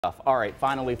All right,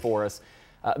 finally for us,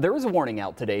 there is a warning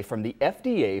out today from the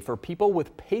FDA for people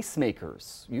with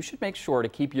pacemakers. You should make sure to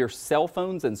keep your cell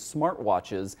phones and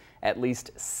smartwatches at least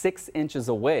 6 inches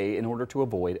away in order to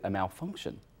avoid a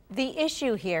malfunction. The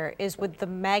issue here is with the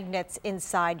magnets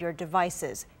inside your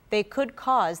devices. They could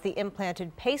cause the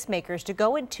implanted pacemakers to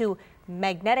go into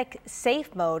magnetic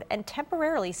safe mode and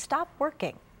temporarily stop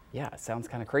working. Yeah, it sounds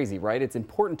kind of crazy, right? It's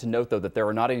important to note, though, that there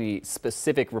are not any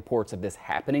specific reports of this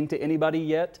happening to anybody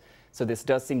yet. So this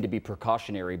does seem to be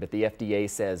precautionary, but the FDA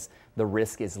says the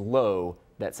risk is low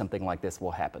that something like this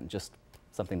will happen. Just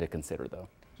something to consider, though.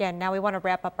 Yeah, now we want to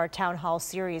wrap up our town hall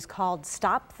series called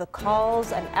Stop the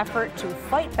Calls, an effort to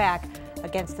fight back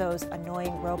against those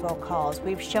annoying robocalls.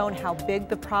 We've shown how big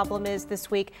the problem is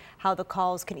this week, how the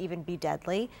calls can even be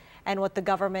deadly, and what the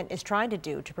government is trying to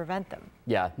do to prevent them.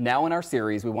 Yeah, now in our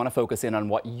series, we want to focus in on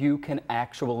what you can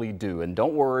actually do. And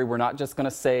don't worry, we're not just going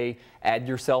to say add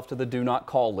yourself to the do not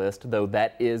call list, though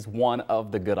that is one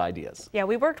of the good ideas. Yeah,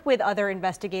 we worked with other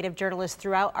investigative journalists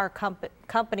throughout our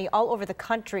company all over the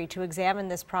country to examine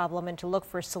this problem and to look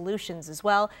for solutions as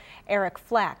well. Eric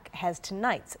Flack has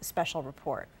tonight's special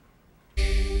report.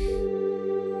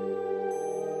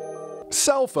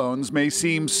 Cell phones may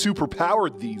seem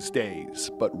superpowered these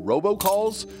days, but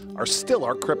robocalls are still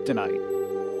our kryptonite.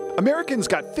 Americans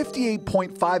got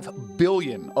 58.5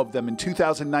 billion of them in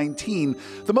 2019,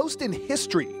 the most in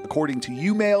history, according to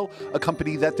YouMail, a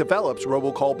company that develops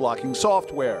robocall blocking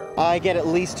software. I get at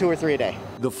least 2 or 3 a day.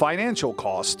 The financial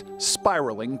cost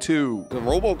spiraling too. The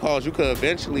robocalls, you could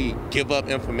eventually give up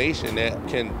information that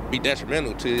can be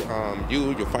detrimental to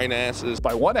you, your finances.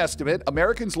 By one estimate,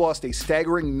 Americans lost a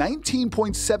staggering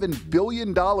 $19.7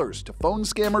 billion to phone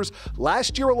scammers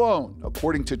last year alone,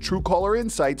 according to Truecaller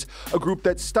Insights, a group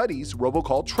that studies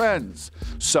robocall trends.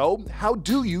 So, how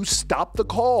do you stop the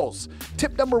calls?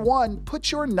 Tip number 1,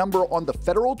 put your number on the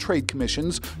Federal Trade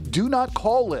Commission's Do Not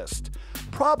Call list.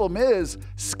 Problem is,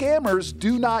 scammers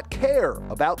do not care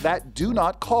about that do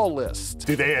not call list.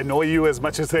 Do they annoy you as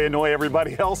much as they annoy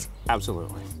everybody else?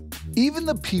 Absolutely. Even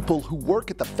the people who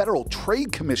work at the Federal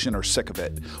Trade Commission are sick of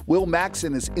it. Will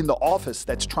Maxon is in the office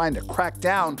that's trying to crack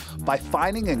down by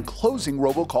finding and closing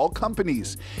robocall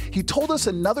companies. He told us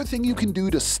another thing you can do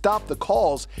to stop the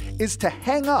calls is to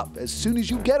hang up as soon as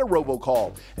you get a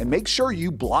robocall and make sure you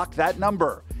block that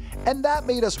number. And that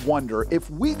made us wonder, if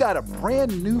we got a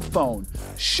brand new phone,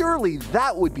 surely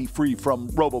that would be free from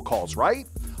robocalls, right?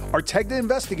 Our Tegna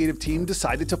investigative team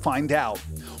decided to find out.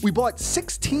 We bought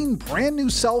 16 brand new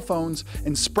cell phones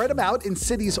and spread them out in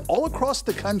cities all across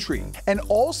the country. And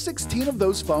all 16 of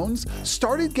those phones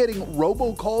started getting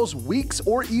robocalls weeks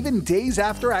or even days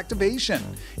after activation.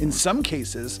 In some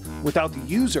cases, without the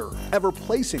user ever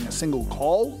placing a single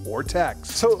call or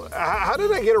text. So how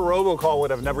did I get a robocall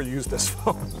when I've never used this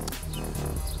phone?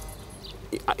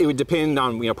 It would depend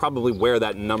on, probably where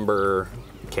that number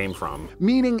came from.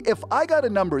 Meaning, if I got a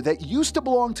number that used to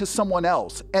belong to someone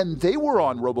else and they were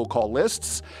on robocall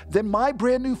lists, then my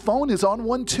brand new phone is on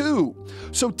one too.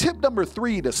 So tip number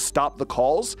 3 to stop the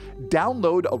calls,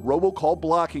 download a robocall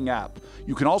blocking app.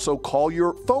 You can also call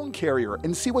your phone carrier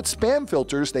and see what spam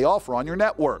filters they offer on your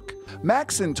network.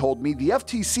 Maxon told me the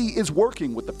FTC is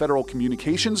working with the Federal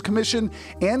Communications Commission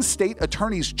and state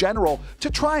attorneys general to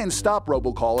try and stop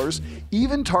robocallers,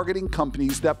 even targeting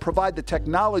companies that provide the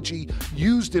technology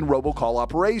used in robocall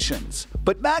operations.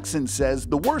 But Maxon says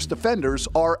the worst offenders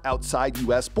are outside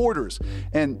U.S. borders,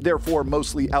 and therefore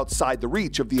mostly outside the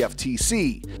reach of the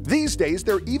FTC. These days,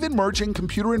 they're even merging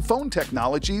computer and phone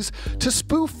technologies to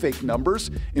spoof fake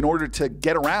numbers in order to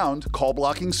get around call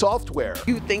blocking software.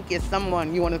 You think it's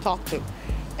someone you want to talk to,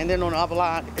 and then on the other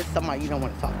line, it's somebody you don't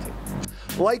want to talk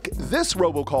to. Like this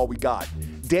robocall we got.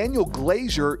 Daniel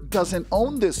Glazier doesn't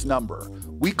own this number.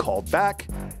 We called back.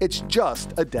 It's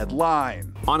just a dead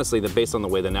line. Honestly, based on the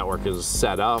way the network is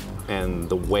set up and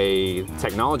the way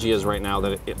technology is right now,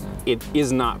 that it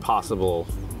is not possible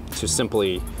to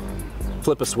simply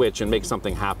flip a switch and make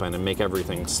something happen and make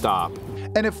everything stop.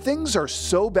 And if things are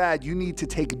so bad you need to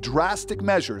take drastic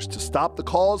measures to stop the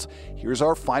calls, here's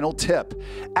our final tip.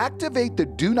 Activate the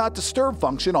Do Not Disturb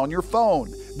function on your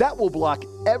phone. That will block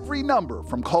every number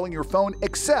from calling your phone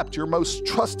except your most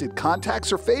trusted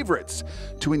contacts or favorites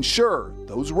to ensure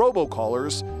those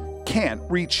robocallers can't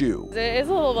reach you. It is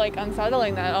a little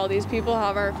unsettling that all these people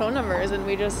have our phone numbers and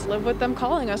we just live with them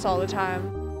calling us all the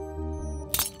time.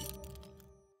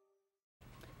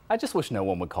 I just wish no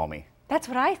one would call me. That's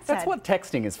what I said. That's what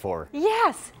texting is for.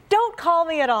 Yes. Don't call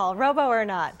me at all, robo or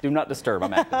not. Do not disturb.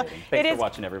 I'm activating. Thanks for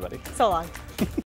watching, everybody. So long.